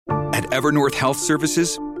At Evernorth Health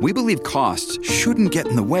Services, we believe costs shouldn't get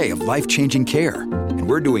in the way of life-changing care, and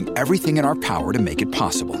we're doing everything in our power to make it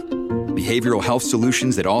possible. Behavioral health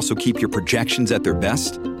solutions that also keep your projections at their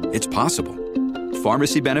best? It's possible.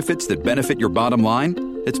 Pharmacy benefits that benefit your bottom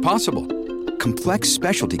line? It's possible. Complex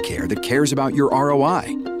specialty care that cares about your ROI?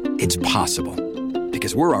 It's possible.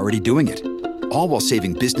 Because we're already doing it. All while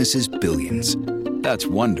saving businesses billions. That's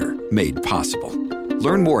Wonder made possible.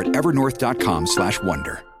 Learn more at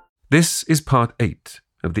evernorth.com/wonder. This is part 8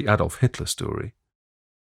 of the Adolf Hitler story.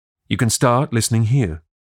 You can start listening here,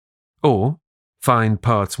 or find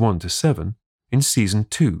parts 1 to 7 in season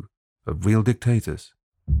 2 of Real Dictators.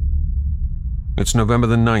 It's November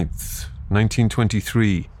the 9th,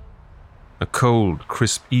 1923. A cold,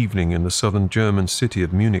 crisp evening in the southern German city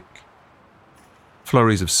of Munich.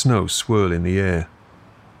 Flurries of snow swirl in the air.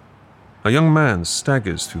 A young man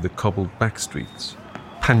staggers through the cobbled back streets,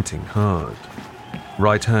 panting hard,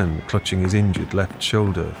 right hand clutching his injured left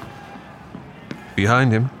shoulder.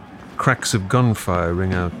 Behind him, cracks of gunfire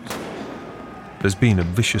ring out. There's been a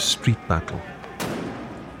vicious street battle.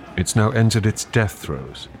 It's now entered its death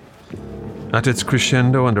throes. At its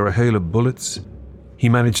crescendo under a hail of bullets, he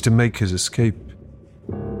managed to make his escape.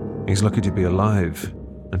 He's lucky to be alive,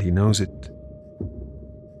 and he knows it.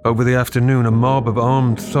 Over the afternoon, a mob of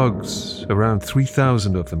armed thugs, around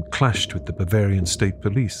 3,000 of them, clashed with the Bavarian state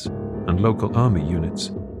police and local army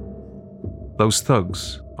units. Those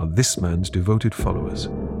thugs are this man's devoted followers.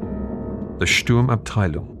 The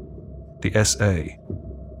Sturmabteilung, the SA.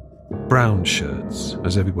 Brown shirts,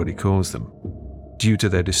 as everybody calls them, due to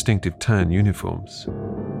their distinctive tan uniforms.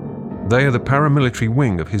 They are the paramilitary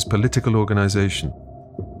wing of his political organization,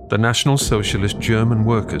 the National Socialist German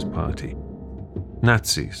Workers' Party,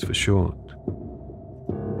 Nazis for short.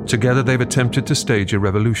 Together they've attempted to stage a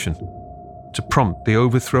revolution, to prompt the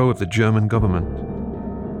overthrow of the German government,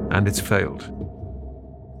 and it's failed.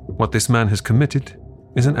 What this man has committed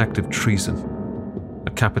is an act of treason,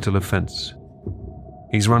 a capital offense.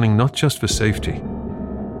 He's running not just for safety,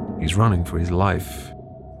 he's running for his life.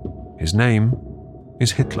 His name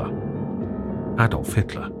is Hitler. Adolf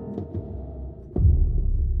Hitler.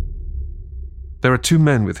 There are two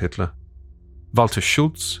men with Hitler. Walter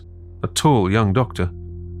Schultz, a tall young doctor,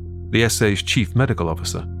 the SA's chief medical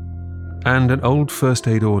officer, and an old first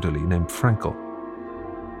aid orderly named Frankel.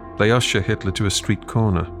 They usher Hitler to a street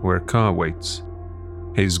corner where a car waits,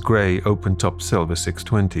 his grey open-top Silver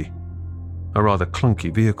 620, a rather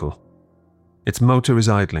clunky vehicle. Its motor is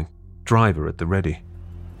idling, driver at the ready.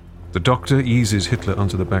 The doctor eases Hitler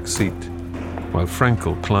onto the back seat, while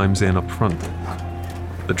Frankel climbs in up front.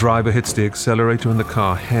 The driver hits the accelerator and the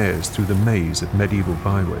car hares through the maze of medieval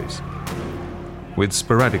byways. With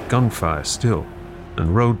sporadic gunfire still,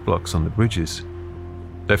 and roadblocks on the bridges,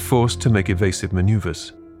 they're forced to make evasive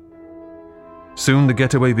maneuvers. Soon the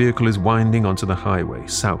getaway vehicle is winding onto the highway,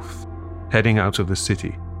 south, heading out of the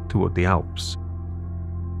city, toward the Alps.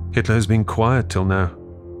 Hitler has been quiet till now,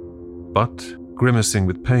 but, grimacing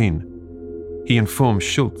with pain, he informs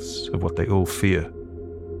Schultz of what they all fear.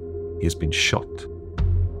 He has been shot.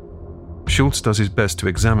 Schultz does his best to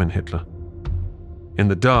examine Hitler. In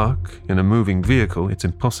the dark, in a moving vehicle, it's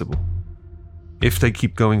impossible. If they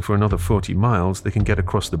keep going for another 40 miles, they can get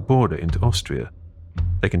across the border into Austria.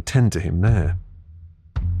 They can tend to him there.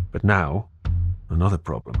 But now, another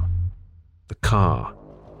problem. The car.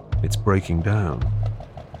 It's breaking down.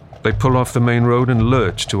 They pull off the main road and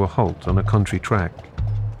lurch to a halt on a country track.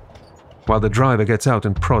 While the driver gets out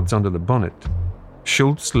and prods under the bonnet,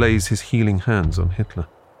 Schultz lays his healing hands on Hitler.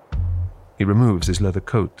 He removes his leather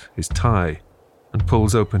coat, his tie, and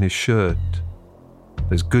pulls open his shirt.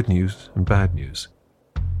 There's good news and bad news.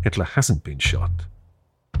 Hitler hasn't been shot.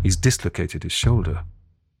 He's dislocated his shoulder.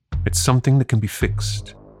 It's something that can be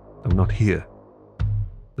fixed, though not here.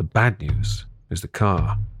 The bad news is the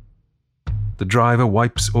car. The driver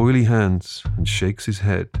wipes oily hands and shakes his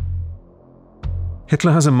head.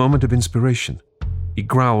 Hitler has a moment of inspiration. He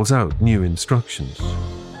growls out new instructions.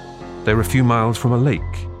 They're a few miles from a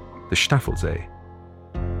lake, the Staffelsee.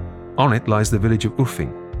 On it lies the village of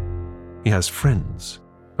Uffing. He has friends,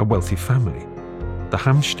 a wealthy family, the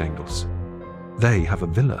Hamstengels. They have a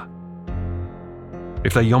villa.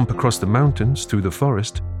 If they yomp across the mountains through the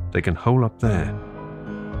forest, they can hole up there.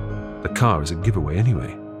 The car is a giveaway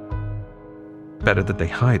anyway. Better that they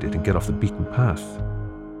hide it and get off the beaten path.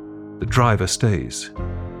 The driver stays.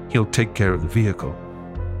 He'll take care of the vehicle.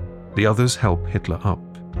 The others help Hitler up.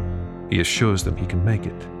 He assures them he can make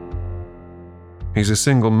it. He's a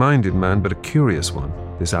single-minded man, but a curious one,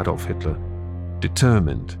 this Adolf Hitler.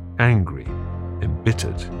 Determined, angry,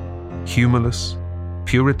 embittered, humorless,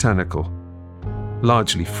 puritanical,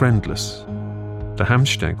 largely friendless, the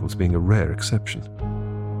Hamstengels being a rare exception.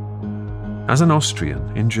 As an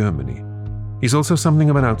Austrian in Germany, he's also something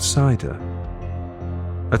of an outsider.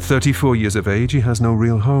 At 34 years of age, he has no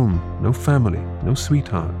real home, no family, no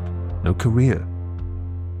sweetheart, no career.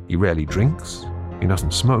 He rarely drinks, he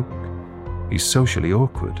doesn't smoke, he's socially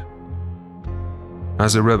awkward.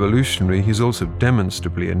 As a revolutionary, he's also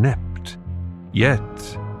demonstrably inept.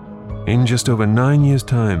 Yet, in just over 9 years'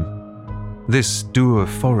 time, this dour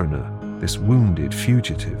foreigner, this wounded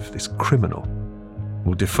fugitive, this criminal,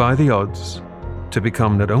 will defy the odds to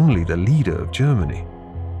become not only the leader of Germany,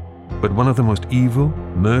 but one of the most evil,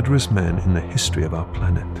 murderous men in the history of our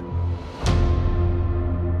planet.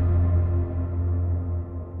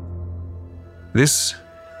 This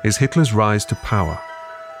is Hitler's rise to power,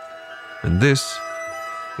 and this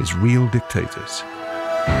is Real Dictators.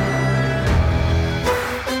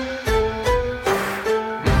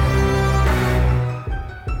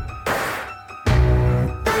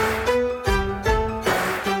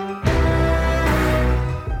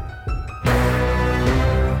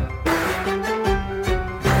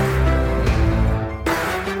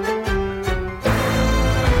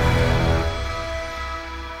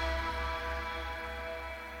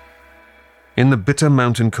 In the bitter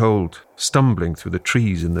mountain cold, stumbling through the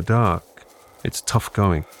trees in the dark, it's tough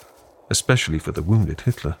going, especially for the wounded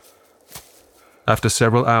Hitler. After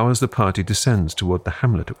several hours, the party descends toward the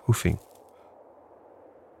hamlet of Uffing.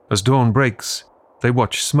 As dawn breaks, they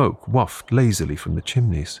watch smoke waft lazily from the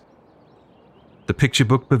chimneys. The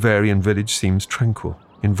picture-book Bavarian village seems tranquil,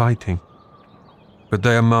 inviting. But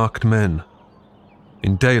they are marked men.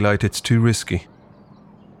 In daylight, it's too risky.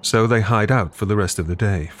 So they hide out for the rest of the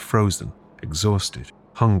day, frozen, exhausted,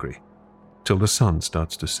 hungry, till the sun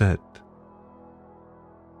starts to set.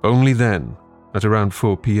 Only then, at around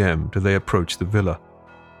 4 p.m., do they approach the villa,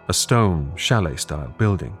 a stone, chalet-style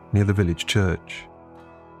building near the village church.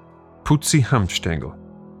 Putzi Hamstengel,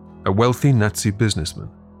 a wealthy Nazi businessman,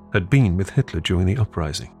 had been with Hitler during the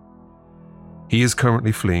uprising. He is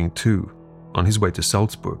currently fleeing too, on his way to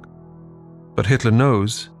Salzburg. But Hitler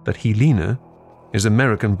knows that Helene, his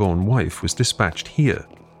American-born wife, was dispatched here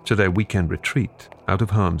to their weekend retreat out of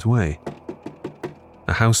harm's way.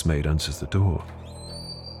 A housemaid answers the door.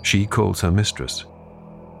 She calls her mistress.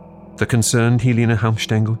 The concerned Helene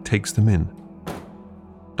Hamstengel takes them in.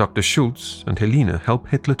 Dr. Schultz and Helene help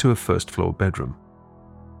Hitler to a first-floor bedroom.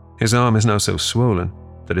 His arm is now so swollen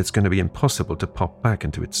that it's going to be impossible to pop back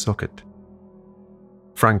into its socket.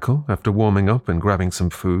 Frankel, after warming up and grabbing some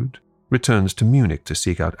food, returns to Munich to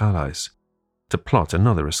seek out allies, to plot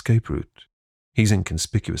another escape route. He's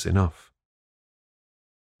inconspicuous enough.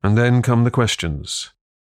 And then come the questions.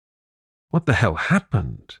 What the hell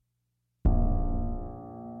happened?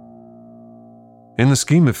 In the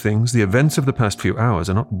scheme of things, the events of the past few hours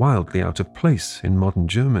are not wildly out of place in modern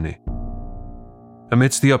Germany.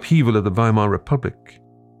 Amidst the upheaval of the Weimar Republic,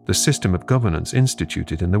 the system of governance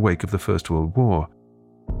instituted in the wake of the First World War,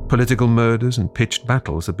 political murders and pitched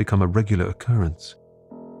battles have become a regular occurrence.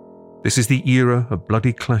 This is the era of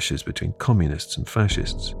bloody clashes between communists and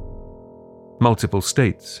fascists. Multiple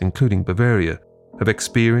states, including Bavaria, have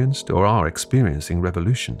experienced or are experiencing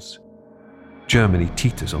revolutions. Germany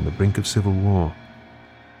teeters on the brink of civil war.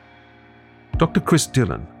 Dr. Chris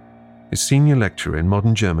Dillon is senior lecturer in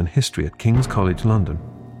modern German history at King's College London.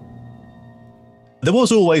 There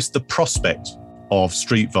was always the prospect of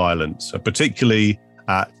street violence, particularly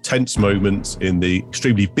at tense moments in the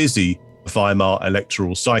extremely busy Weimar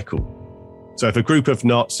electoral cycle. So if a group of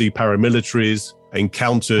Nazi paramilitaries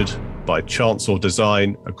encountered by chance or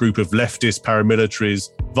design a group of leftist paramilitaries,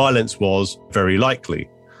 violence was very likely.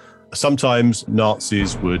 Sometimes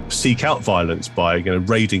Nazis would seek out violence by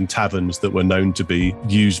raiding taverns that were known to be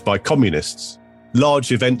used by communists.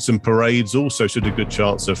 Large events and parades also stood a good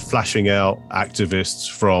chance of flashing out activists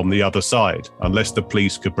from the other side, unless the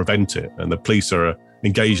police could prevent it. And the police are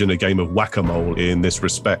engaged in a game of whack-a-mole in this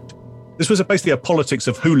respect. This was basically a politics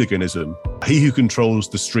of hooliganism. He who controls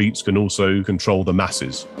the streets can also control the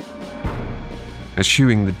masses.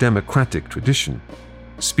 Eschewing the democratic tradition,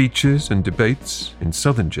 speeches and debates, in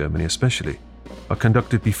southern Germany especially, are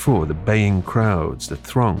conducted before the baying crowds that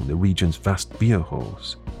throng the region's vast beer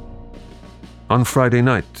halls. On Friday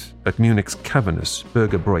night, at Munich's cavernous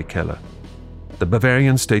Bürgerbräukeller, the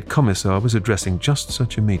Bavarian State Commissar was addressing just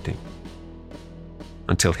such a meeting.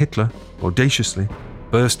 Until Hitler, audaciously,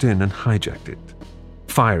 burst in and hijacked it,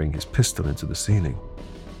 firing his pistol into the ceiling.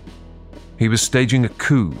 He was staging a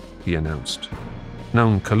coup, he announced,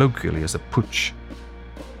 known colloquially as a putsch.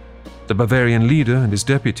 The Bavarian leader and his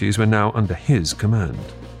deputies were now under his command.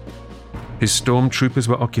 His stormtroopers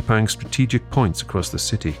were occupying strategic points across the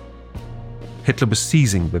city. Hitler was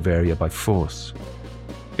seizing Bavaria by force.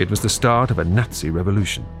 It was the start of a Nazi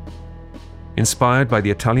revolution. Inspired by the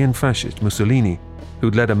Italian fascist Mussolini,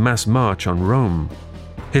 who'd led a mass march on Rome,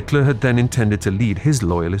 Hitler had then intended to lead his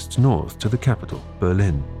loyalists north to the capital,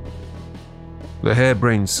 Berlin. The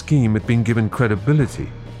harebrained scheme had been given credibility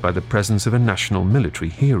by the presence of a national military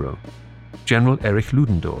hero, General Erich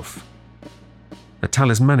Ludendorff. A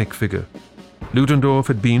talismanic figure, Ludendorff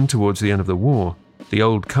had been, towards the end of the war, the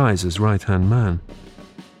old Kaiser's right-hand man.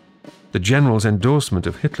 The general's endorsement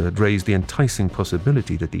of Hitler had raised the enticing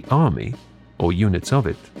possibility that the army, or units of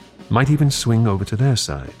it, might even swing over to their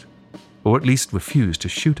side, or at least refuse to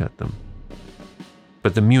shoot at them.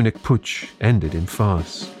 But the Munich Putsch ended in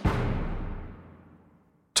farce.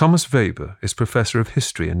 Thomas Weber is Professor of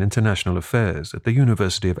History and International Affairs at the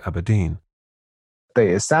University of Aberdeen.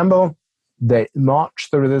 They assemble, they march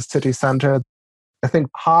through the city centre, I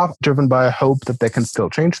think half driven by a hope that they can still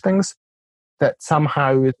change things, that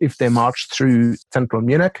somehow if they march through central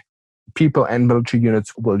Munich, people and military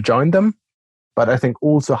units will join them, but I think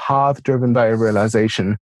also half driven by a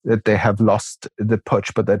realization that they have lost the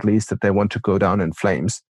putsch, but at least that they want to go down in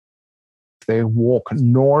flames. They walk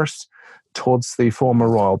north towards the former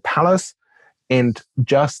royal palace, and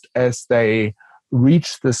just as they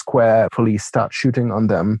reach the square, police start shooting on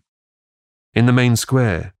them. In the main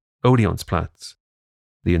square, Odeonsplatz,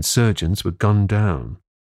 the insurgents were gunned down.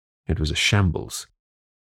 It was a shambles.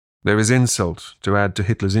 There is insult to add to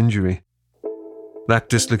Hitler's injury. That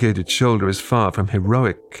dislocated shoulder is far from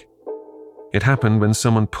heroic. It happened when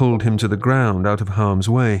someone pulled him to the ground out of harm's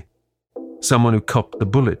way. Someone who copped the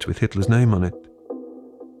bullet with Hitler's name on it.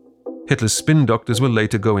 Hitler's spin doctors will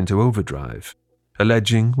later go into overdrive,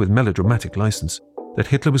 alleging, with melodramatic license, that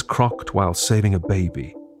Hitler was crocked while saving a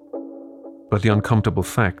baby. But the uncomfortable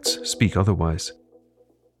facts speak otherwise.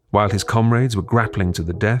 While his comrades were grappling to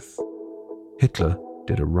the death, Hitler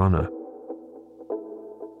did a runner.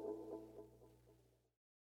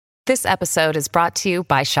 This episode is brought to you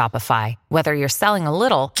by Shopify. Whether you're selling a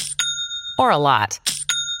little or a lot,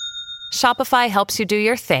 Shopify helps you do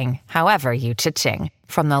your thing, however you cha-ching.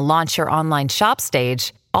 From the launch your online shop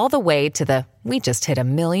stage, all the way to the we just hit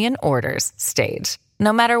 1 million orders stage.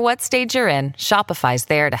 No matter what stage you're in, Shopify's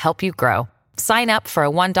there to help you grow. Sign up for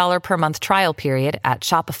a $1 per month trial period at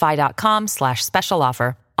shopify.com/special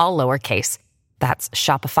offer, all lowercase. That's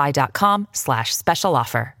shopify.com/special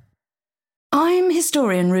offer. I'm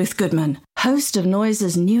historian Ruth Goodman, host of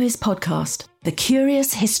Noiser's newest podcast, The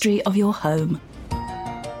Curious History of Your Home.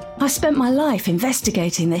 I've spent my life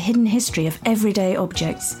investigating the hidden history of everyday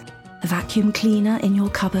objects. The vacuum cleaner in your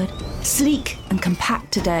cupboard, sleek and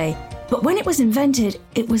compact today, but when it was invented,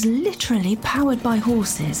 it was literally powered by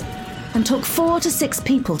horses and took 4 to 6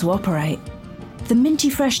 people to operate. The minty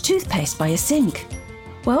fresh toothpaste by your sink.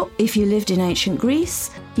 Well, if you lived in ancient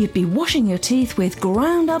Greece, you'd be washing your teeth with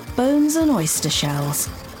ground up bones and oyster shells.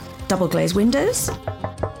 Double glazed windows?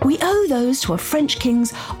 We owe those to a French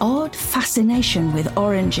king's odd fascination with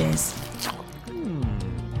oranges.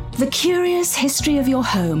 The Curious History of Your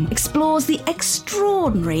Home explores the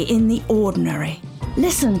extraordinary in the ordinary.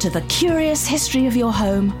 Listen to The Curious History of Your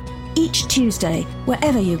Home each Tuesday,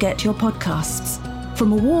 wherever you get your podcasts.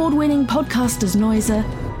 From award-winning podcasters Noiser,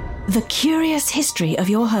 The Curious History of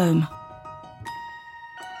Your Home.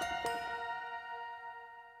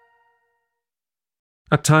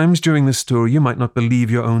 At times during this story, you might not believe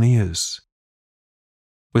your own ears.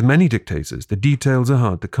 With many dictators, the details are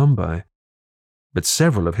hard to come by. But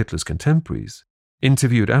several of Hitler's contemporaries,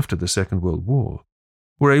 interviewed after the Second World War,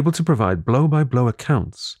 were able to provide blow-by-blow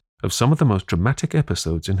accounts of some of the most dramatic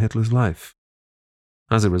episodes in Hitler's life.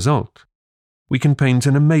 As a result, we can paint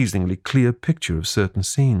an amazingly clear picture of certain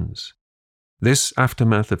scenes, this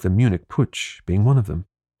aftermath of the Munich Putsch being one of them.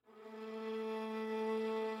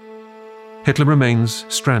 Hitler remains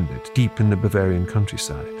stranded deep in the Bavarian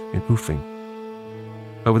countryside, in Uffing.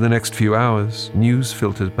 Over the next few hours, news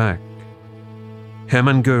filters back.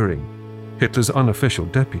 Hermann Göring, Hitler's unofficial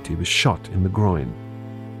deputy, was shot in the groin.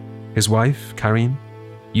 His wife, Karin,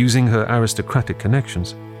 using her aristocratic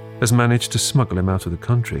connections, has managed to smuggle him out of the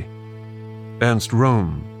country. Ernst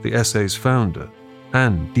Röhm, the SA's founder,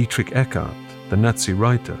 and Dietrich Eckart, the Nazi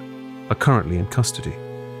writer, are currently in custody,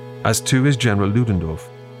 as too is General Ludendorff.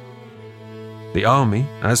 The army,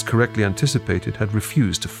 as correctly anticipated, had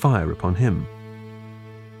refused to fire upon him.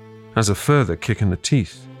 As a further kick in the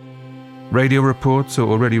teeth, radio reports are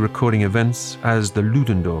already recording events as the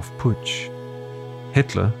Ludendorff Putsch.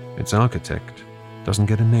 Hitler, its architect, doesn't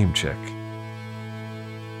get a name check.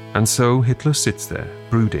 And so Hitler sits there,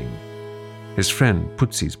 brooding, his friend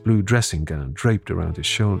Putzi's blue dressing gown draped around his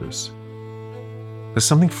shoulders. There's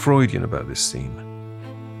something Freudian about this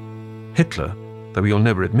scene. Hitler, though he'll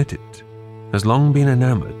never admit it, has long been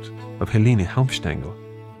enamored of Helene Halmstengel,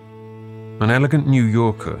 an elegant New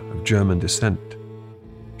Yorker of German descent.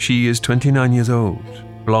 She is 29 years old,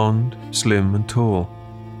 blonde, slim and tall.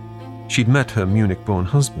 She'd met her Munich-born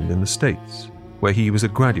husband in the States, where he was a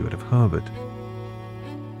graduate of Harvard.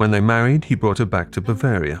 When they married, he brought her back to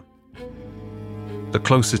Bavaria. The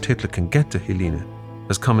closest Hitler can get to Helene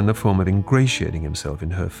has come in the form of ingratiating himself in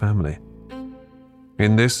her family.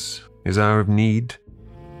 In this, his hour of need,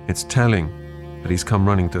 it's telling that he's come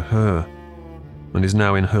running to her and is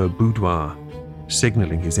now in her boudoir,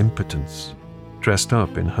 signaling his impotence, dressed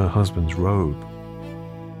up in her husband's robe.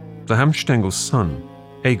 The Halmstengel's son,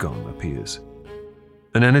 Egon, appears.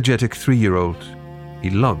 An energetic 3-year-old, he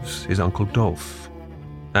loves his Uncle Dolph.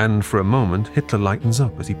 And for a moment, Hitler lightens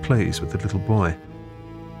up as he plays with the little boy.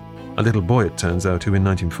 A little boy, it turns out, who in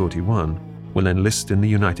 1941 will enlist in the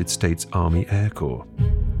United States Army Air Corps.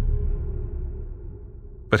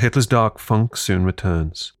 But Hitler's dark funk soon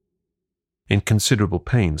returns. In considerable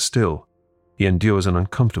pain still, he endures an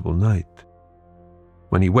uncomfortable night.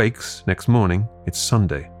 When he wakes next morning, it's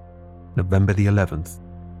Sunday, November the 11th,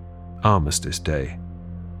 Armistice Day,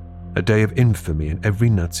 a day of infamy in every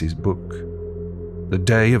Nazi's book, the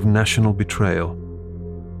day of national betrayal.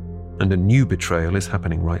 And a new betrayal is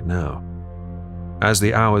happening right now. As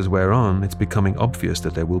the hours wear on, it's becoming obvious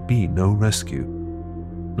that there will be no rescue.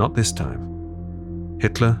 Not this time.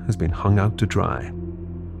 Hitler has been hung out to dry.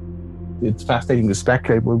 It's fascinating to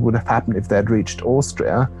speculate what would have happened if they had reached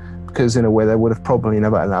Austria, because in a way they would have probably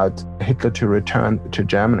never allowed Hitler to return to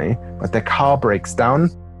Germany. But their car breaks down.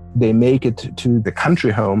 They make it to the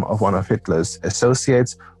country home of one of Hitler's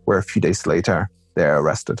associates, where a few days later they're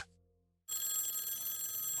arrested.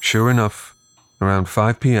 Sure enough, around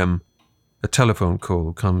 5 p.m., a telephone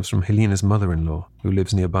call comes from Helene's mother-in-law, who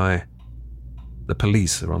lives nearby. The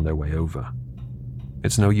police are on their way over.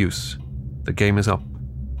 It's no use. The game is up.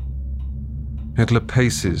 Hitler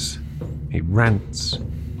paces. He rants.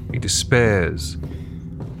 He despairs.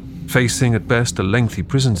 Facing at best a lengthy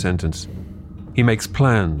prison sentence, he makes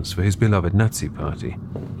plans for his beloved Nazi party,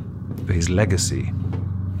 for his legacy.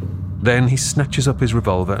 Then he snatches up his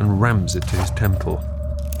revolver and rams it to his temple.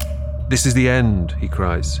 "This is the end," he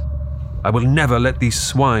cries. "I will never let these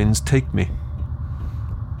swines take me."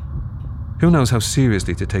 Who knows how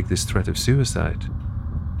seriously to take this threat of suicide?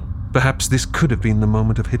 Perhaps this could have been the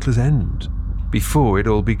moment of Hitler's end, before it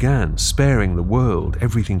all began, sparing the world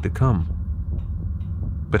everything to come.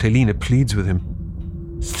 But Helene pleads with him.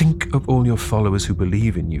 "Think of all your followers who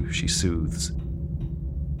believe in you," she soothes.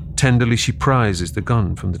 Tenderly, she prizes the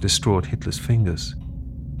gun from the distraught Hitler's fingers.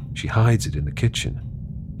 She hides it in the kitchen,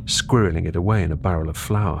 squirreling it away in a barrel of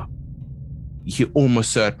flour. He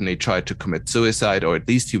almost certainly tried to commit suicide, or at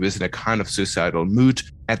least he was in a kind of suicidal mood.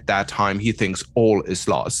 At that time, he thinks all is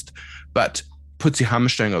lost. But Putzi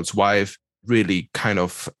Halmstengel's wife really kind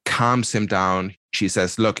of calms him down. She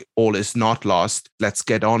says, "Look, all is not lost. Let's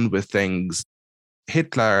get on with things."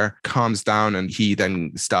 Hitler calms down and he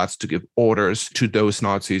then starts to give orders to those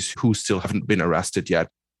Nazis who still haven't been arrested yet.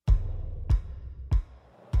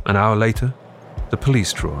 An hour later, the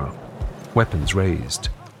police draw up, weapons raised,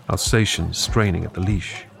 Alsatians straining at the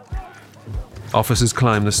leash. Officers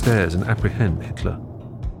climb the stairs and apprehend Hitler.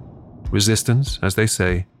 Resistance, as they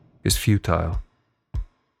say, is futile.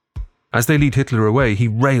 As they lead Hitler away, he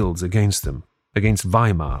rails against them, against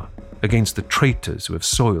Weimar, against the traitors who have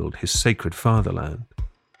soiled his sacred fatherland.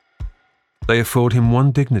 They afford him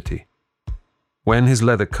one dignity. When his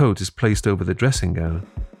leather coat is placed over the dressing gown,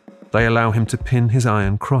 they allow him to pin his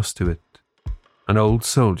iron cross to it, an old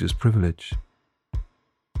soldier's privilege.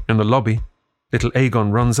 In the lobby, little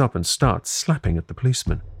Egon runs up and starts slapping at the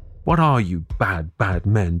policeman. "What are you bad, bad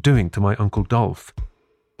men doing to my Uncle Dolph?"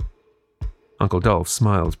 Uncle Dolph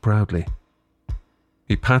smiles proudly.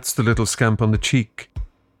 He pats the little scamp on the cheek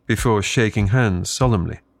before shaking hands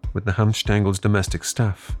solemnly with the Halmstengel's domestic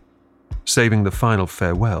staff, saving the final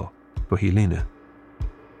farewell for Helene.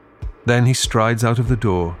 Then he strides out of the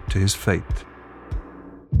door to his fate.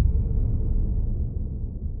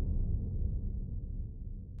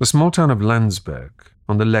 The small town of Landsberg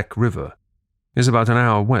on the Lech River is about an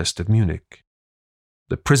hour west of Munich.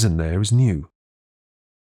 The prison there is new.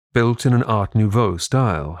 Built in an Art Nouveau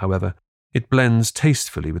style, however, it blends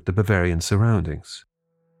tastefully with the Bavarian surroundings.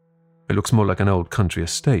 It looks more like an old country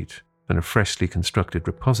estate than a freshly constructed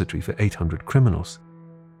repository for 800 criminals.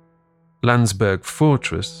 Landsberg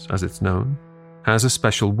Fortress, as it's known, has a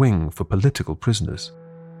special wing for political prisoners.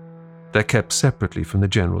 They're kept separately from the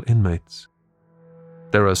general inmates,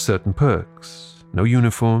 There are certain perks: no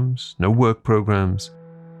uniforms, no work programs,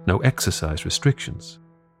 no exercise restrictions,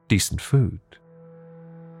 decent food.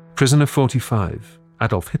 Prisoner 45,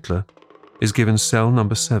 Adolf Hitler, is given cell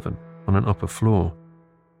number 7 on an upper floor.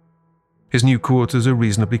 His new quarters are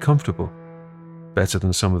reasonably comfortable, better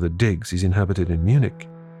than some of the digs he's inhabited in Munich.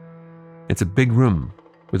 It's a big room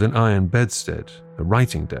with an iron bedstead, a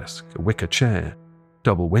writing desk, a wicker chair,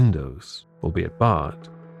 double windows, albeit barred,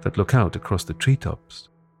 that look out across the treetops.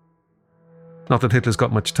 Not that Hitler's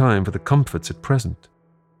got much time for the comforts at present.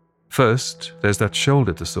 First, there's that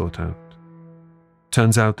shoulder to sort out.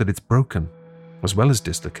 Turns out that it's broken, as well as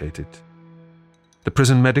dislocated. The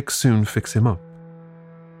prison medics soon fix him up.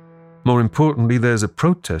 More importantly, there's a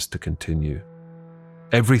protest to continue.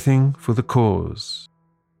 Everything for the cause.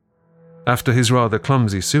 After his rather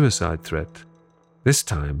clumsy suicide threat, this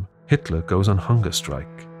time Hitler goes on hunger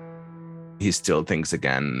strike. He still thinks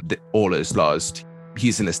again that all is lost.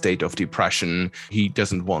 He's in a state of depression. He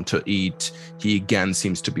doesn't want to eat. He again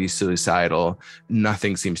seems to be suicidal.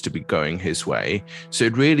 Nothing seems to be going his way. So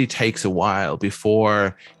it really takes a while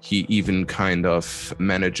before he even kind of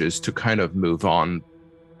manages to kind of move on.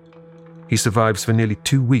 He survives for nearly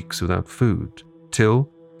 2 weeks without food, till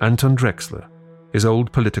Anton Drexler, his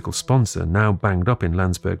old political sponsor, now banged up in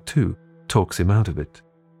Landsberg too, talks him out of it.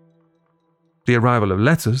 The arrival of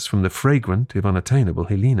letters from the fragrant, if unattainable,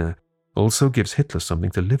 Helena also gives Hitler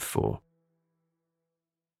something to live for.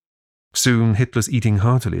 Soon Hitler's eating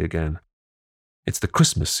heartily again. It's the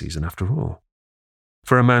Christmas season after all.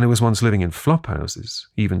 For a man who was once living in flop houses,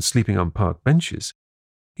 even sleeping on park benches,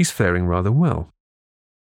 he's faring rather well.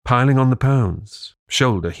 Piling on the pounds,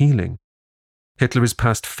 shoulder healing. Hitler is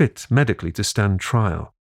past fit medically to stand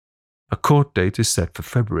trial. A court date is set for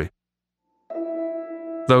February.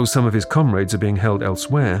 Though some of his comrades are being held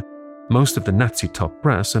elsewhere, most of the Nazi top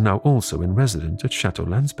brass are now also in residence at Chateau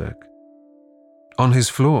Landsberg. On his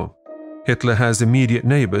floor, Hitler has immediate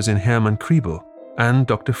neighbors in Hermann Kriebel and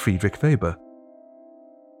Dr. Friedrich Weber.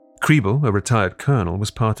 Kriebel, a retired colonel,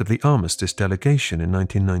 was part of the armistice delegation in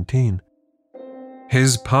 1919.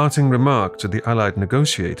 His parting remark to the Allied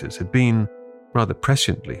negotiators had been, rather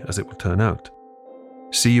presciently as it will turn out,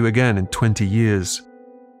 "See you again in 20 years."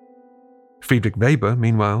 Friedrich Weber,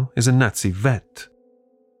 meanwhile, is a Nazi vet.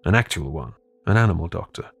 An actual one, an animal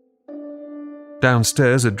doctor.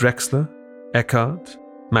 Downstairs are Drexler, Eckhart,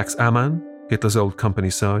 Max Amann, Hitler's old company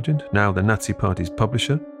sergeant, now the Nazi Party's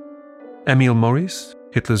publisher, Emil Maurice,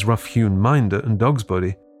 Hitler's rough-hewn minder and dog's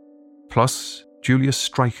body, plus Julius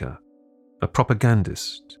Streicher, a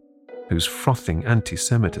propagandist whose frothing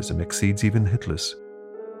anti-Semitism exceeds even Hitler's.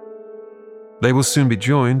 They will soon be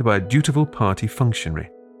joined by a dutiful party functionary,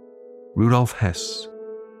 Rudolf Hess.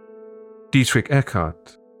 Dietrich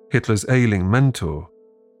Eckart, Hitler's ailing mentor,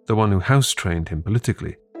 the one who house-trained him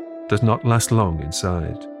politically, does not last long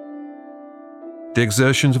inside. The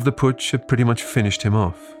exertions of the putsch have pretty much finished him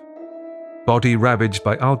off. Body ravaged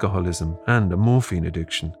by alcoholism and a morphine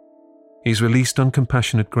addiction, he's released on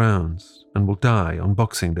compassionate grounds and will die on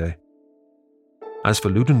Boxing Day. As for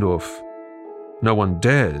Ludendorff, no one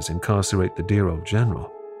dares incarcerate the dear old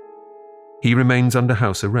general. He remains under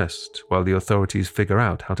house arrest while the authorities figure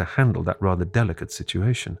out how to handle that rather delicate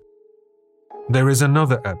situation. There is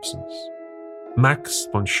another absence, Max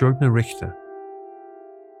von Schuldner-Richter.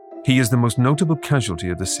 He is the most notable casualty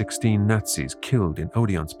of the 16 Nazis killed in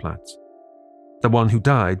Odeonsplatz, the one who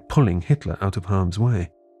died pulling Hitler out of harm's way.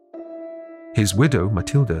 His widow,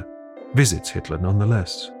 Matilda, visits Hitler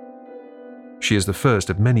nonetheless. She is the first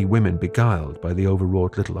of many women beguiled by the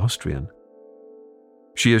overwrought little Austrian.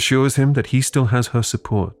 She assures him that he still has her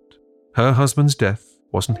support. Her husband's death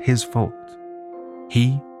wasn't his fault.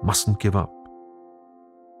 He mustn't give up.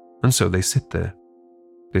 And so they sit there,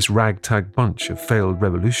 this ragtag bunch of failed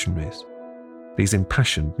revolutionaries, these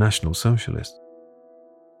impassioned National Socialists.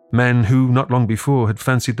 Men who, not long before, had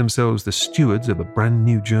fancied themselves the stewards of a brand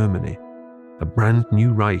new Germany, a brand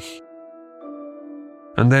new Reich.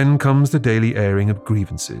 And then comes the daily airing of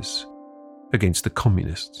grievances against the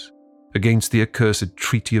communists, against the accursed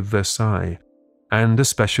Treaty of Versailles, and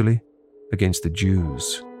especially against the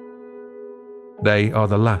Jews. They are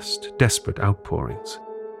the last desperate outpourings.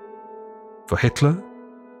 For Hitler,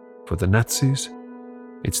 for the Nazis,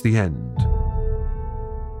 it's the end.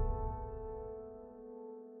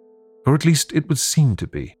 Or at least it would seem to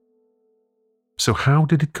be. So how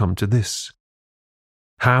did it come to this?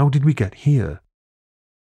 How did we get here?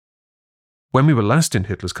 When we were last in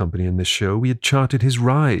Hitler's company in this show, we had charted his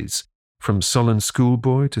rise, from sullen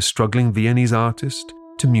schoolboy to struggling Viennese artist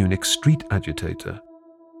to Munich street agitator.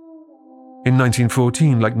 In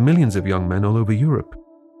 1914, like millions of young men all over Europe,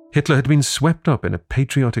 Hitler had been swept up in a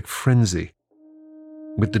patriotic frenzy.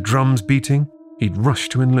 With the drums beating, he'd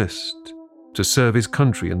rushed to enlist, to serve his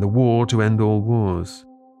country in the war to end all wars.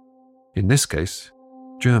 In this case,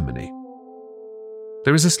 Germany.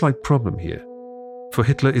 There is a slight problem here, for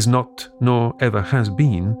Hitler is not, nor ever has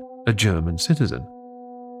been, a German citizen.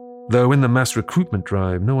 Though in the mass recruitment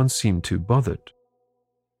drive, no one seemed too bothered.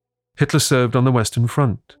 Hitler served on the Western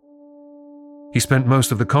Front. He spent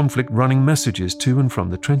most of the conflict running messages to and from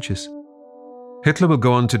the trenches. Hitler will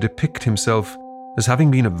go on to depict himself as having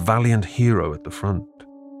been a valiant hero at the front.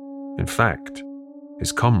 In fact,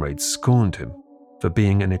 his comrades scorned him for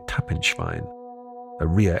being an Etappenschwein, a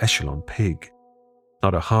rear echelon pig,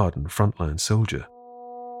 not a hardened frontline soldier.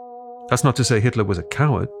 That's not to say Hitler was a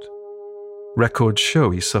coward. Records show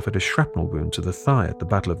he suffered a shrapnel wound to the thigh at the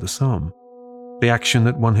Battle of the Somme, the action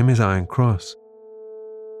that won him his Iron Cross.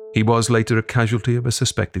 He was later a casualty of a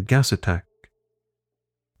suspected gas attack.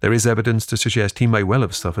 There is evidence to suggest he may well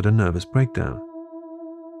have suffered a nervous breakdown.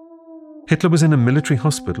 Hitler was in a military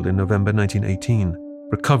hospital in November 1918,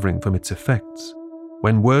 recovering from its effects,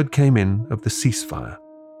 when word came in of the ceasefire,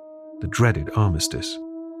 the dreaded armistice,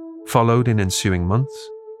 followed in ensuing months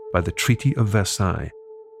by the Treaty of Versailles.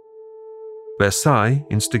 Versailles,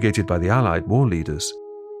 instigated by the Allied war leaders,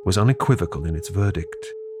 was unequivocal in its verdict.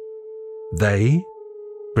 They,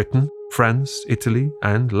 Britain, France, Italy,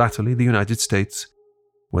 and latterly the United States,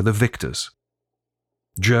 were the victors.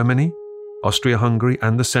 Germany, Austria-Hungary,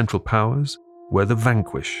 and the Central Powers were the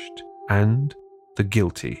vanquished and the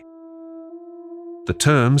guilty. The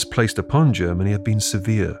terms placed upon Germany have been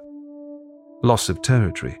severe: loss of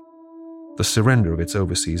territory, the surrender of its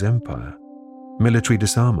overseas empire, military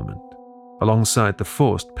disarmament, alongside the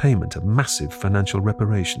forced payment of massive financial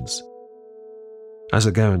reparations. As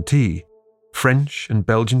a guarantee, French and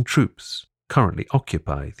Belgian troops currently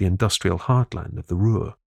occupy the industrial heartland of the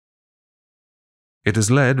Ruhr. It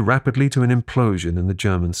has led rapidly to an implosion in the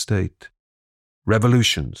German state.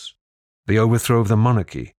 Revolutions, the overthrow of the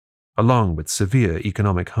monarchy, along with severe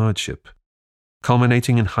economic hardship,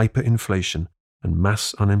 culminating in hyperinflation and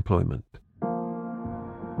mass unemployment.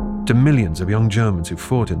 To millions of young Germans who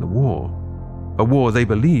fought in the war, a war they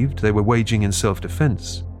believed they were waging in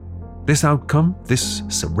self-defense, this outcome, this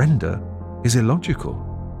surrender, is illogical.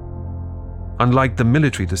 Unlike the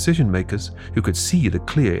military decision-makers who could see the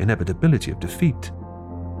clear inevitability of defeat,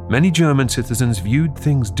 many German citizens viewed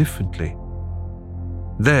things differently.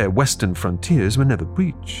 Their western frontiers were never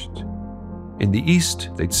breached. In the east,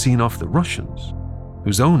 they'd seen off the Russians,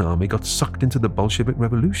 whose own army got sucked into the Bolshevik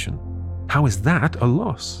Revolution. How is that a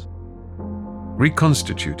loss?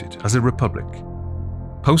 Reconstituted as a republic,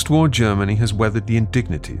 post-war Germany has weathered the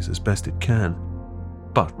indignities as best it can.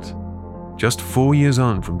 But just 4 years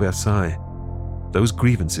on from Versailles, those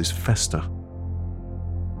grievances fester.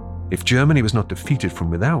 If Germany was not defeated from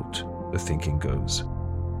without, the thinking goes,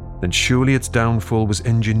 then surely its downfall was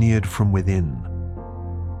engineered from within.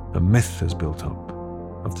 A myth has built up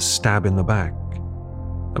of the stab in the back,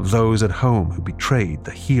 of those at home who betrayed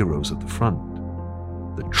the heroes at the front,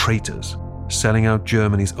 the traitors selling out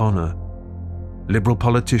Germany's honor, liberal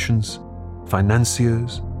politicians,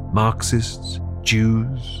 financiers, Marxists,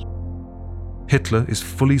 Jews. Hitler is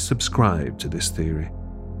fully subscribed to this theory.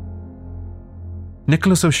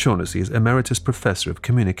 Nicholas O'Shaughnessy is Emeritus Professor of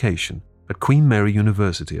Communication at Queen Mary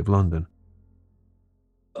University of London.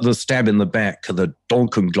 The stab in the back, the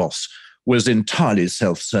Dolkengloss, was entirely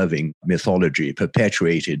self-serving mythology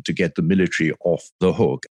perpetuated to get the military off the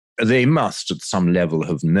hook. They must, at some level,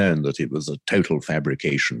 have known that it was a total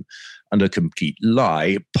fabrication and a complete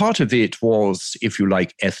lie. Part of it was, if you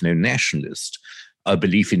like, ethno-nationalist, a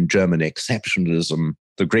belief in German exceptionalism,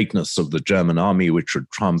 the greatness of the German army, which had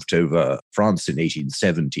triumphed over France in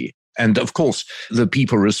 1870. And of course, the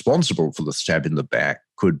people responsible for the stab in the back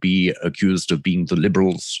could be accused of being the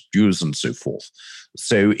liberals, Jews, and so forth.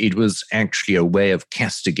 So it was actually a way of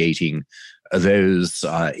castigating those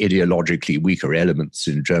ideologically weaker elements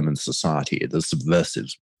in German society, the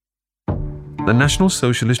subversives. The National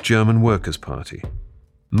Socialist German Workers' Party,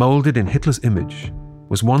 moulded in Hitler's image,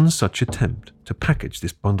 was one such attempt to package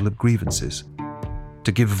this bundle of grievances,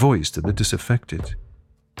 to give voice to the disaffected.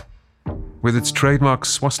 With its trademark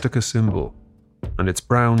swastika symbol and its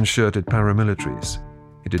brown-shirted paramilitaries,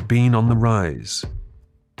 it had been on the rise,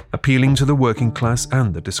 appealing to the working class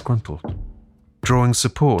and the disgruntled, drawing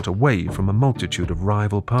support away from a multitude of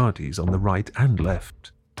rival parties on the right and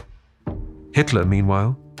left. Hitler,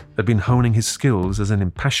 meanwhile, had been honing his skills as an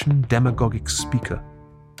impassioned demagogic speaker.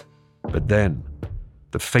 But then,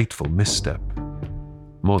 the fateful misstep.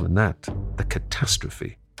 More than that, the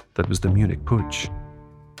catastrophe that was the Munich Putsch.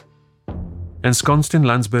 Ensconced in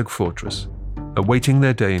Landsberg Fortress, awaiting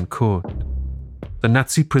their day in court, the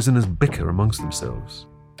Nazi prisoners bicker amongst themselves,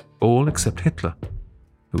 all except Hitler,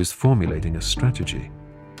 who is formulating a strategy.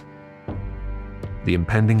 The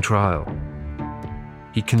impending trial.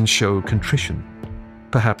 He can show contrition,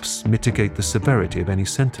 perhaps mitigate the severity of any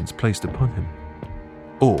sentence placed upon him.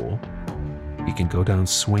 Or he can go down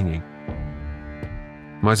swinging.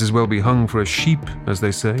 Might as well be hung for a sheep, as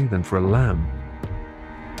they say, than for a lamb.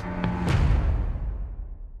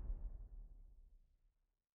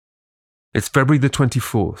 It's February the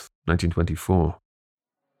 24th, 1924.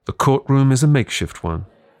 The courtroom is a makeshift one,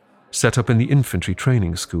 set up in the infantry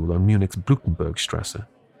training school on Munich's Blutenbergstrasse.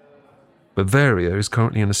 Bavaria is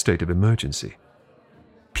currently in a state of emergency.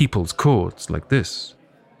 People's courts, like this,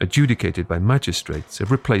 adjudicated by magistrates, have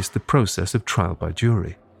replaced the process of trial by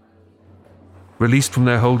jury. Released from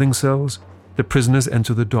their holding cells, the prisoners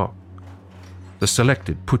enter the dock. The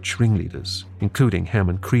selected Putsch ringleaders, including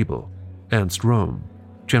Hermann Kriebel, Ernst Röhm,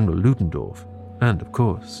 General Ludendorff, and, of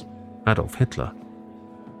course, Adolf Hitler.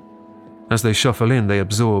 As they shuffle in, they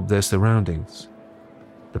absorb their surroundings.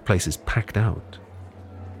 The place is packed out.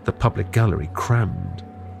 The public gallery crammed.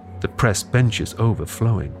 The press benches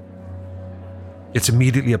overflowing. It's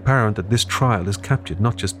immediately apparent that this trial has captured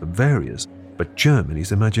not just Bavaria's, but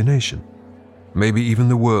Germany's imagination. Maybe even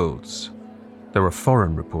the world's. There are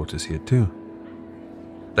foreign reporters here too.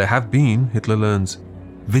 There have been, Hitler learns,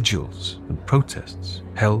 vigils and protests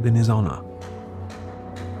held in his honor.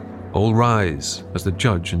 All rise as the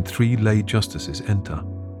judge and 3 lay justices enter.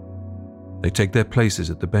 They take their places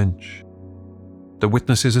at the bench. The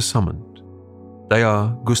witnesses are summoned. They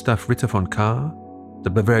are Gustav Ritter von Kahr, the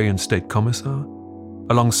Bavarian State Commissar,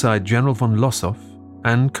 alongside General von Lossow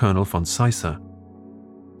and Colonel von Seisser.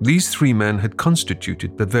 These 3 men had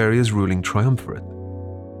constituted Bavaria's ruling triumvirate.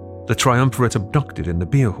 The triumvirate abducted in the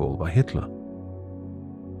beer hall by Hitler.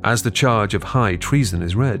 As the charge of high treason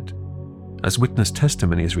is read, as witness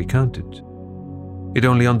testimony is recounted, it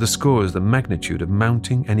only underscores the magnitude of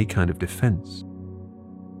mounting any kind of defense.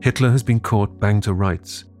 Hitler has been caught bang to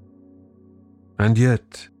rights. And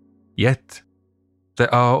yet,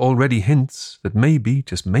 there are already hints that maybe,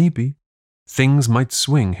 just maybe, things might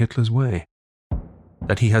swing Hitler's way.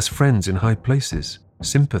 That he has friends in high places,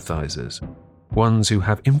 sympathizers, ones who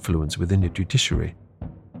have influence within the judiciary.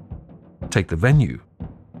 Take the venue.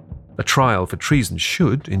 A trial for treason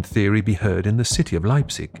should, in theory, be heard in the city of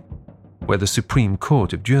Leipzig, where the Supreme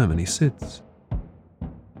Court of Germany sits.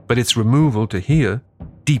 But its removal to here,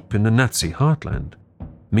 deep in the Nazi heartland,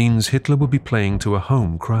 means Hitler will be playing to a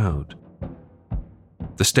home crowd.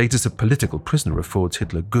 The status of political prisoner affords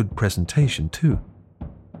Hitler good presentation too.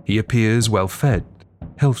 He appears well-fed,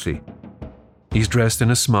 healthy. He's dressed in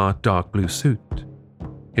a smart dark blue suit.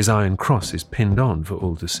 His Iron Cross is pinned on for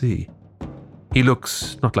all to see. He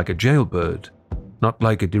looks not like a jailbird, not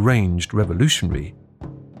like a deranged revolutionary,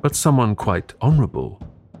 but someone quite honorable,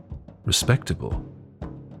 respectable.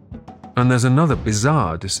 And there's another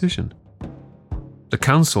bizarre decision. The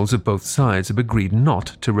councils of both sides have agreed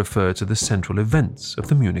not to refer to the central events of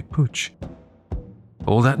the Munich Putsch.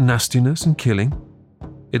 All that nastiness and killing,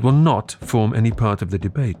 it will not form any part of the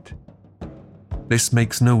debate. This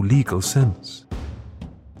makes no legal sense.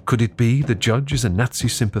 Could it be the judge is a Nazi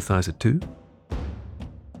sympathizer too?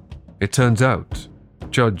 It turns out,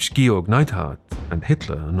 Judge Georg Neidhardt and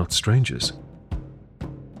Hitler are not strangers.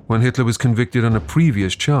 When Hitler was convicted on a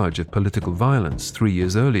previous charge of political violence 3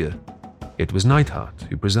 years earlier, it was Neidhardt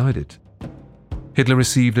who presided. Hitler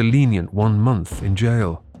received a lenient 1 month in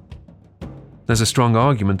jail. There's a strong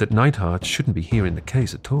argument that Neidhardt shouldn't be hearing the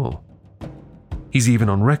case at all. He's even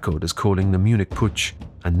on record as calling the Munich Putsch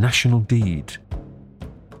a national deed.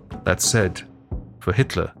 That said, for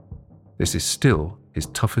Hitler, this is still his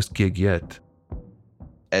toughest gig yet.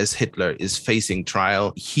 As Hitler is facing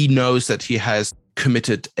trial, he knows that he has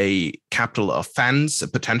committed a capital offense, a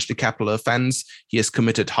potentially capital offense. He has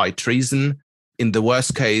committed high treason. In the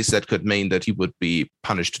worst case, that could mean that he would be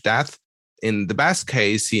punished to death. In the best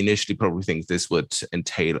case, he initially probably thinks this would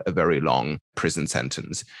entail a very long prison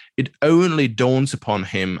sentence. It only dawns upon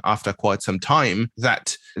him after quite some time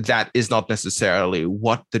that that is not necessarily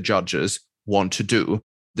what the judges want to do.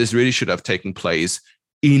 This really should have taken place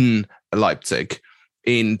in Leipzig.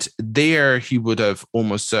 And there he would have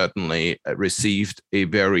almost certainly received a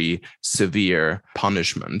very severe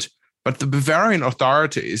punishment. But the Bavarian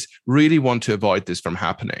authorities really want to avoid this from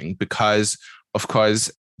happening because, of course,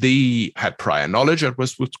 they had prior knowledge of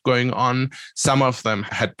what's going on. Some of them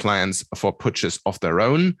had plans for putsches of their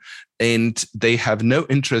own, and they have no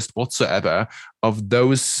interest whatsoever of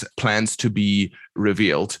those plans to be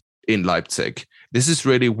revealed in Leipzig. This is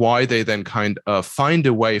really why they then kind of find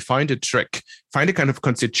a trick, find a kind of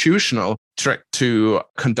constitutional trick to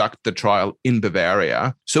conduct the trial in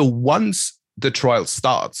Bavaria. So once the trial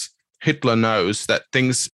starts, Hitler knows that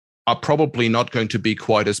things are probably not going to be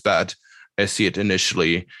quite as bad as he had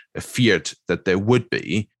initially feared that they would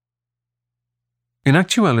be. In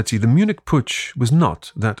actuality, the Munich Putsch was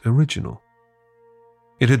not that original.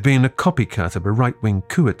 It had been a copycat of a right-wing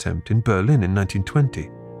coup attempt in Berlin in 1920,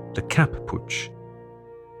 the Kapp Putsch.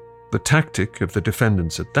 The tactic of the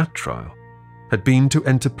defendants at that trial had been to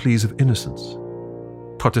enter pleas of innocence,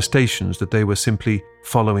 protestations that they were simply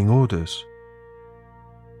following orders.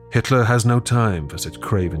 Hitler has no time for such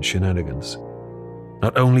craven shenanigans.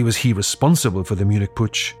 Not only was he responsible for the Munich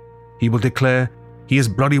Putsch, he will declare he is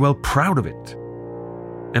bloody well proud of it.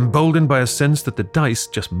 Emboldened by a sense that the dice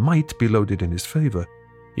just might be loaded in his favor,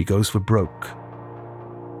 he goes for broke.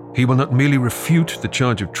 He will not merely refute the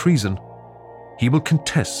charge of treason, he will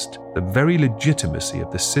contest the very legitimacy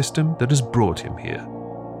of the system that has brought him here.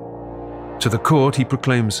 To the court he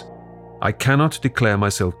proclaims, "I cannot declare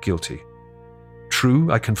myself guilty.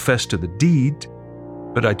 True, I confess to the deed,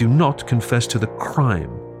 but I do not confess to the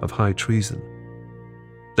crime of high treason.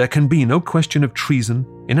 There can be no question of treason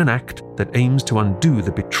in an act that aims to undo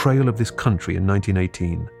the betrayal of this country in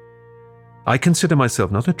 1918. I consider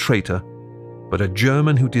myself not a traitor, but a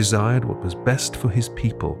German who desired what was best for his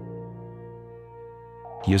people."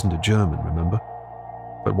 He isn't a German, remember?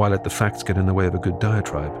 But why let the facts get in the way of a good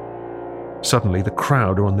diatribe? Suddenly the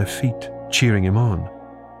crowd are on their feet, cheering him on.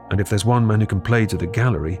 And if there's one man who can play to the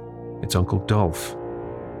gallery, it's Uncle Dolph.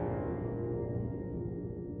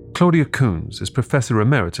 Claudia Koons is Professor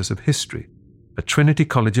Emeritus of History at Trinity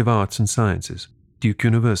College of Arts and Sciences, Duke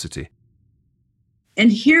University.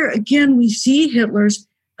 And here again, we see Hitler's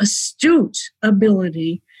astute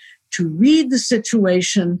ability to read the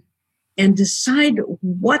situation and decide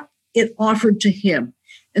what it offered to him.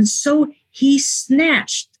 And so he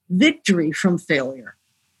snatched victory from failure.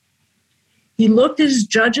 He looked at his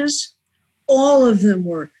judges. All of them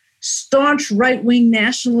were staunch right-wing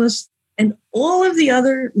nationalists, and all of the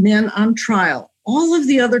other men on trial, all of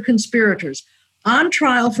the other conspirators on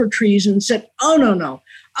trial for treason said, oh,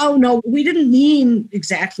 no, we didn't mean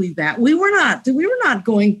exactly that. We were not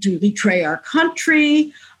going to betray our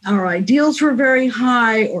country. Our ideals were very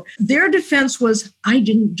high. Or their defense was, I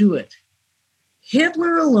didn't do it.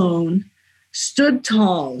 Hitler alone stood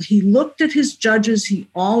tall. He looked at his judges. He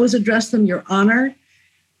always addressed them, Your Honor.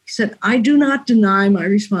 He said, I do not deny my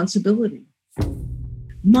responsibility.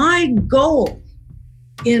 My goal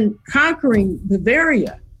in conquering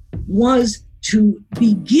Bavaria was to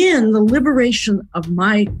begin the liberation of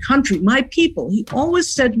my country, my people. He always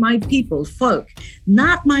said my people, folk,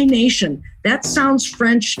 not my nation. That sounds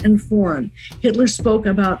French and foreign. Hitler spoke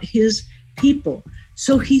about his people.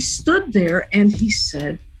 So he stood there and he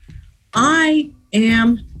said, I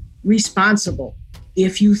am responsible.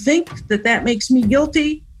 If you think that makes me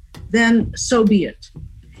guilty, then so be it.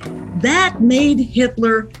 That made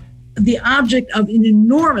Hitler the object of an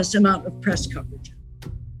enormous amount of press coverage.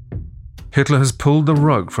 Hitler has pulled the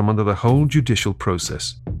rug from under the whole judicial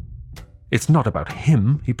process. It's not about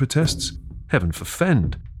him, he protests. Heaven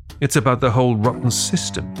forfend. It's about the whole rotten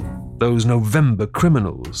system. Those November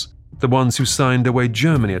criminals, the ones who signed away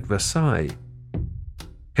Germany at Versailles.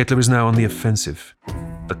 Hitler is now on the offensive.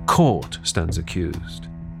 The court stands accused.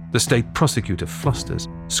 The state prosecutor flusters,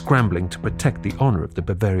 scrambling to protect the honor of the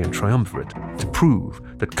Bavarian triumvirate, to prove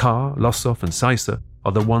that Kahr, Lossow, and Seisser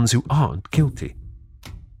are the ones who aren't guilty.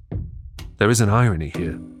 There is an irony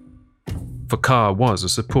here. For Kahr was a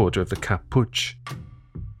supporter of the Kapp Putsch.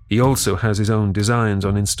 He also has his own designs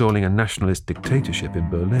on installing a nationalist dictatorship in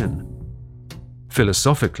Berlin.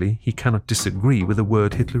 Philosophically, he cannot disagree with the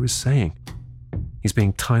word Hitler is saying. He's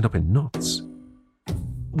being tied up in knots.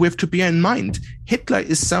 We have to bear in mind, Hitler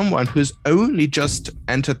is someone who's only just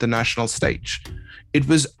entered the national stage. It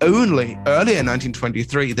was only earlier in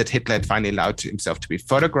 1923 that Hitler had finally allowed himself to be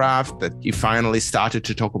photographed, that he finally started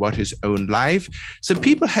to talk about his own life. So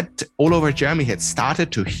people had all over Germany had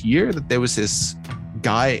started to hear that there was this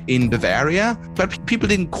guy in Bavaria, but people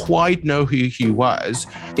didn't quite know who he was.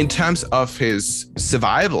 In terms of his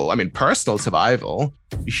survival, personal survival,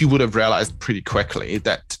 he would have realized pretty quickly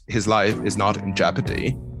that his life is not in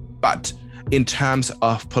jeopardy. But in terms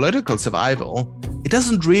of political survival, it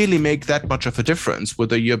doesn't really make that much of a difference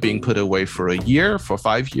whether you're being put away for a year, for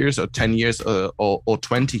 5 years, or 10 years, or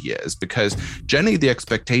 20 years, because generally the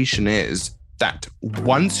expectation is that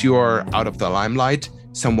once you're out of the limelight,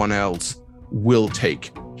 someone else will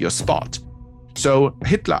take your spot. So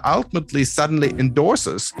Hitler ultimately suddenly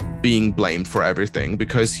endorses being blamed for everything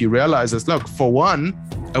because he realizes, look, for one,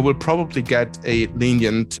 I will probably get a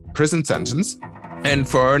lenient prison sentence. And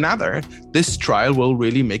for another, this trial will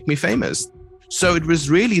really make me famous. So it was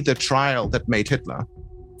really the trial that made Hitler.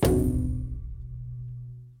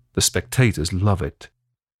 The spectators love it.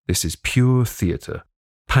 This is pure theatre,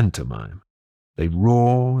 pantomime. They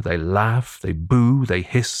roar, they laugh, they boo, they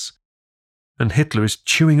hiss. And Hitler is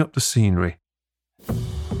chewing up the scenery.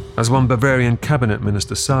 As one Bavarian cabinet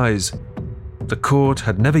minister sighs, the court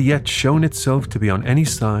had never yet shown itself to be on any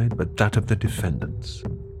side but that of the defendants.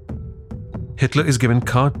 Hitler is given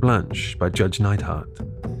carte blanche by Judge Neidhart.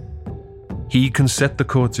 He can set the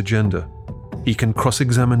court's agenda. He can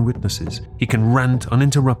cross-examine witnesses. He can rant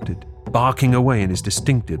uninterrupted, barking away in his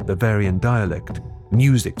distinctive Bavarian dialect,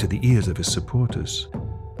 music to the ears of his supporters.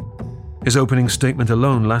 His opening statement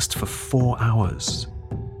alone lasts for 4 hours.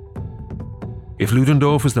 If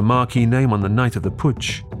Ludendorff was the marquee name on the night of the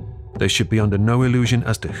putsch, they should be under no illusion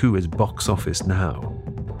as to who is box office now.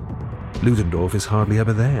 Ludendorff is hardly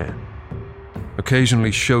ever there. Occasionally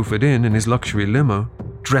chauffeured in his luxury limo,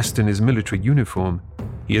 dressed in his military uniform,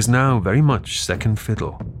 he is now very much second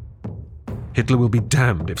fiddle. Hitler will be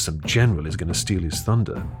damned if some general is going to steal his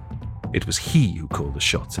thunder. It was he who called the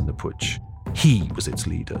shots in the putsch. He was its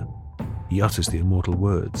leader. He utters the immortal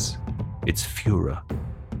words, its Führer.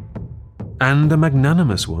 And a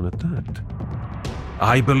magnanimous one at that.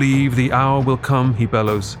 I believe the hour will come, he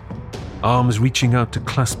bellows, arms reaching out to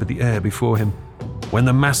clasp at the air before him, when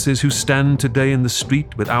the masses who stand today in the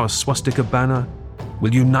street with our swastika banner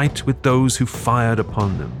will unite with those who fired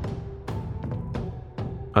upon them.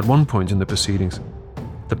 At one point in the proceedings,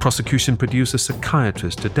 the prosecution produced a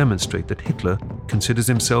psychiatrist to demonstrate that Hitler considers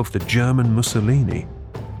himself the German Mussolini,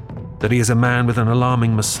 that he is a man with an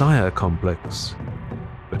alarming messiah complex.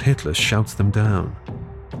 But Hitler shouts them down.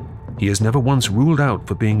 He is never once ruled out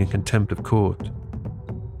for being in contempt of court.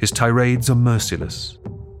 His tirades are merciless.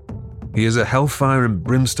 He is a hellfire and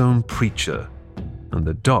brimstone preacher, and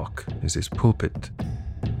the dock is his pulpit.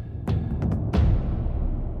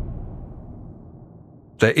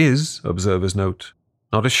 There is, observers note,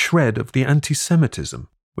 not a shred of the anti-Semitism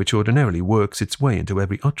which ordinarily works its way into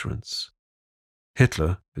every utterance.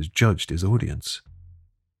 Hitler has judged his audience.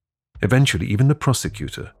 Eventually, even the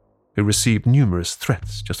prosecutor, who received numerous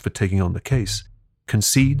threats just for taking on the case,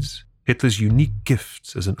 concedes Hitler's unique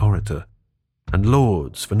gifts as an orator and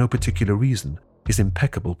lauds, for no particular reason, his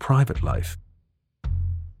impeccable private life.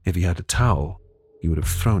 If he had a towel, he would have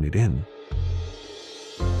thrown it in.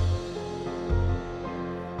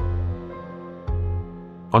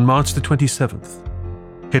 On March the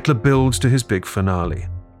 27th, Hitler builds to his big finale.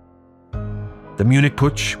 The Munich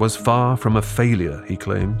Putsch was far from a failure, he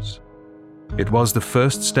claims. It was the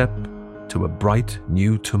first step to a bright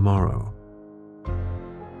new tomorrow.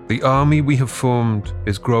 The army we have formed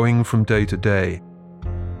is growing from day to day.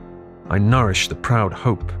 I nourish the proud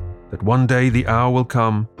hope that one day the hour will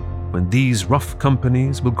come when these rough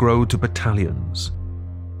companies will grow to battalions,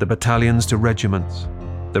 the battalions to regiments,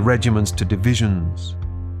 the regiments to divisions,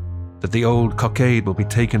 that the old cockade will be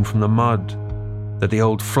taken from the mud, that the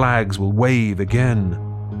old flags will wave again,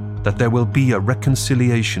 that there will be a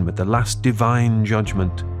reconciliation with the last divine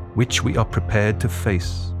judgment which we are prepared to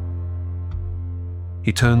face.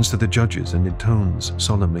 He turns to the judges and intones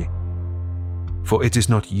solemnly, "For it is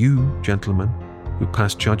not you, gentlemen, who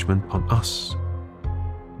pass judgment on us.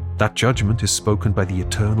 That judgment is spoken by the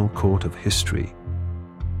eternal court of history.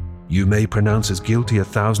 You may pronounce us guilty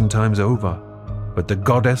 1,000 times over, but the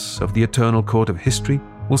goddess of the eternal court of history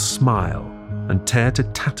will smile and tear to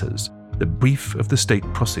tatters the brief of the state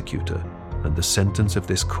prosecutor and the sentence of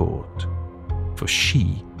this court, for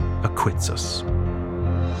she acquits us."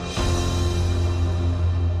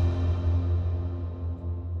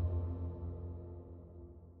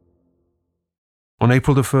 On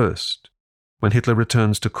April the 1st, when Hitler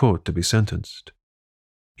returns to court to be sentenced,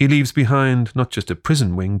 he leaves behind not just a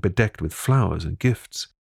prison wing bedecked with flowers and gifts,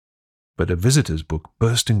 but a visitor's book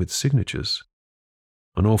bursting with signatures,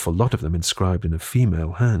 an awful lot of them inscribed in a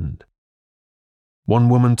female hand. One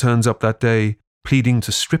woman turns up that day pleading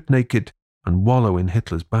to strip naked and wallow in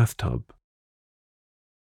Hitler's bathtub.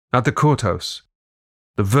 At the courthouse,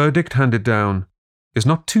 the verdict handed down is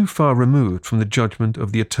not too far removed from the judgment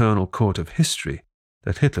of the eternal court of history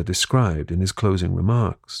that Hitler described in his closing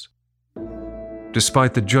remarks.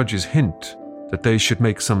 Despite the judge's hint that they should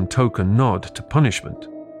make some token nod to punishment,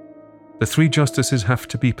 the three justices have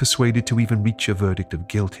to be persuaded to even reach a verdict of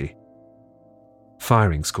guilty.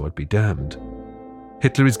 Firing squad be damned.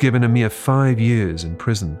 Hitler is given a mere 5 years in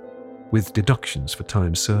prison, with deductions for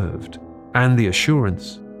time served. and the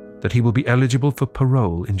assurance that he will be eligible for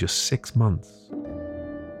parole in just 6 months,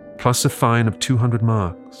 plus a fine of 200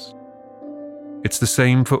 marks. It's the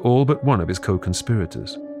same for all but one of his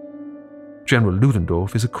co-conspirators. General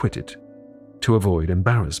Ludendorff is acquitted, to avoid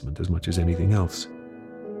embarrassment as much as anything else.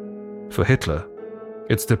 For Hitler,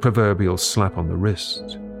 it's the proverbial slap on the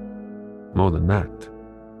wrist. More than that,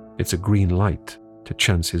 it's a green light to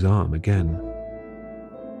chance his arm again.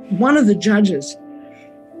 One of the judges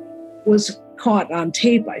was caught on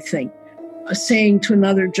tape, I think, saying to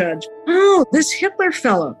another judge, "Oh, this Hitler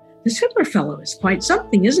fellow is quite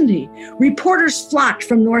something, isn't he?" Reporters flocked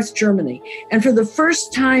from North Germany, and for the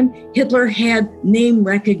first time, Hitler had name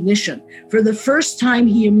recognition. For the first time,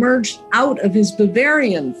 he emerged out of his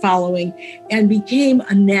Bavarian following and became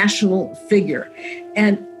a national figure,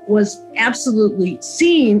 and was absolutely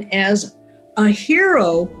seen as a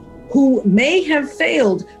hero who may have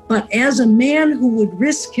failed, but as a man who would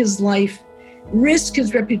risk his life, risk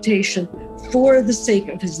his reputation for the sake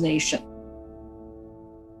of his nation.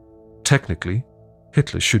 Technically,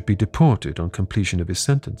 Hitler should be deported on completion of his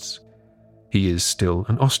sentence. He is still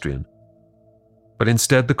an Austrian. But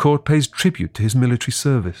instead, the court pays tribute to his military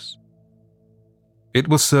service. It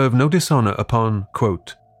will serve no dishonor upon,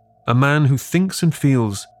 quote, "a man who thinks and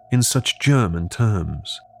feels in such German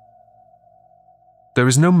terms." There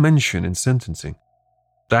is no mention in sentencing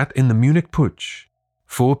that in the Munich Putsch,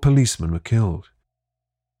 4 policemen were killed,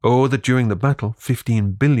 or that during the battle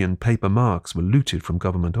 15 billion paper marks were looted from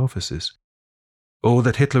government offices, or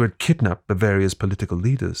that Hitler had kidnapped Bavaria's political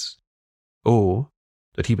leaders, or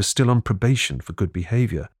that he was still on probation for good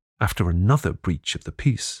behavior after another breach of the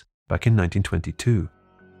peace back in 1922.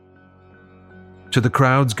 To the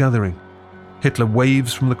crowds gathering, Hitler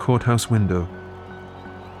waves from the courthouse window.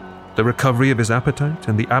 The recovery of his appetite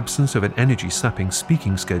and the absence of an energy-sapping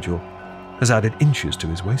speaking schedule has added inches to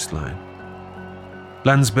his waistline.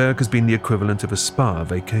 Landsberg has been the equivalent of a spa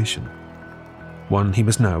vacation, one he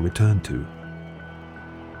must now return to.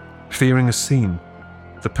 Fearing a scene,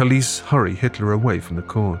 the police hurry Hitler away from the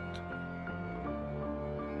court.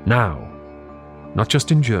 Now, not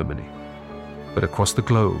just in Germany, but across the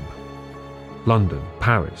globe, London,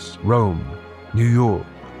 Paris, Rome, New York,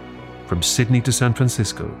 from Sydney to San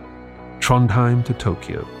Francisco, Trondheim to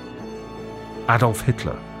Tokyo, Adolf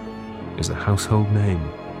Hitler is a household name.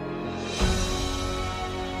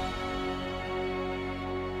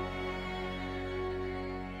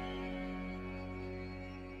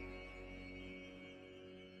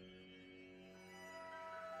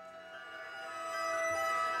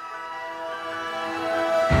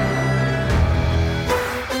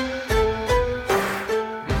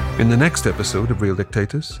 In the next episode of Real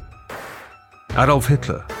Dictators, Adolf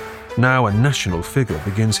Hitler, now a national figure,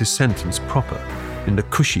 begins his sentence proper in the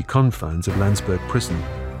cushy confines of Landsberg prison.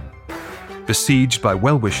 Besieged by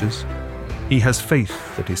well-wishers, he has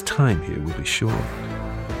faith that his time here will be short.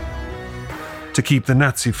 To keep the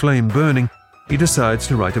Nazi flame burning, he decides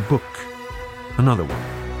to write a book. Another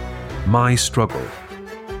one. My Struggle.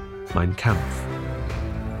 Mein Kampf.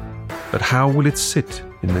 But how will it sit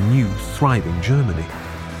in the new, thriving Germany?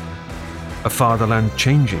 A fatherland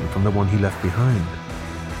changing from the one he left behind.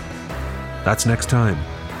 That's next time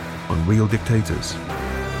on Real Dictators.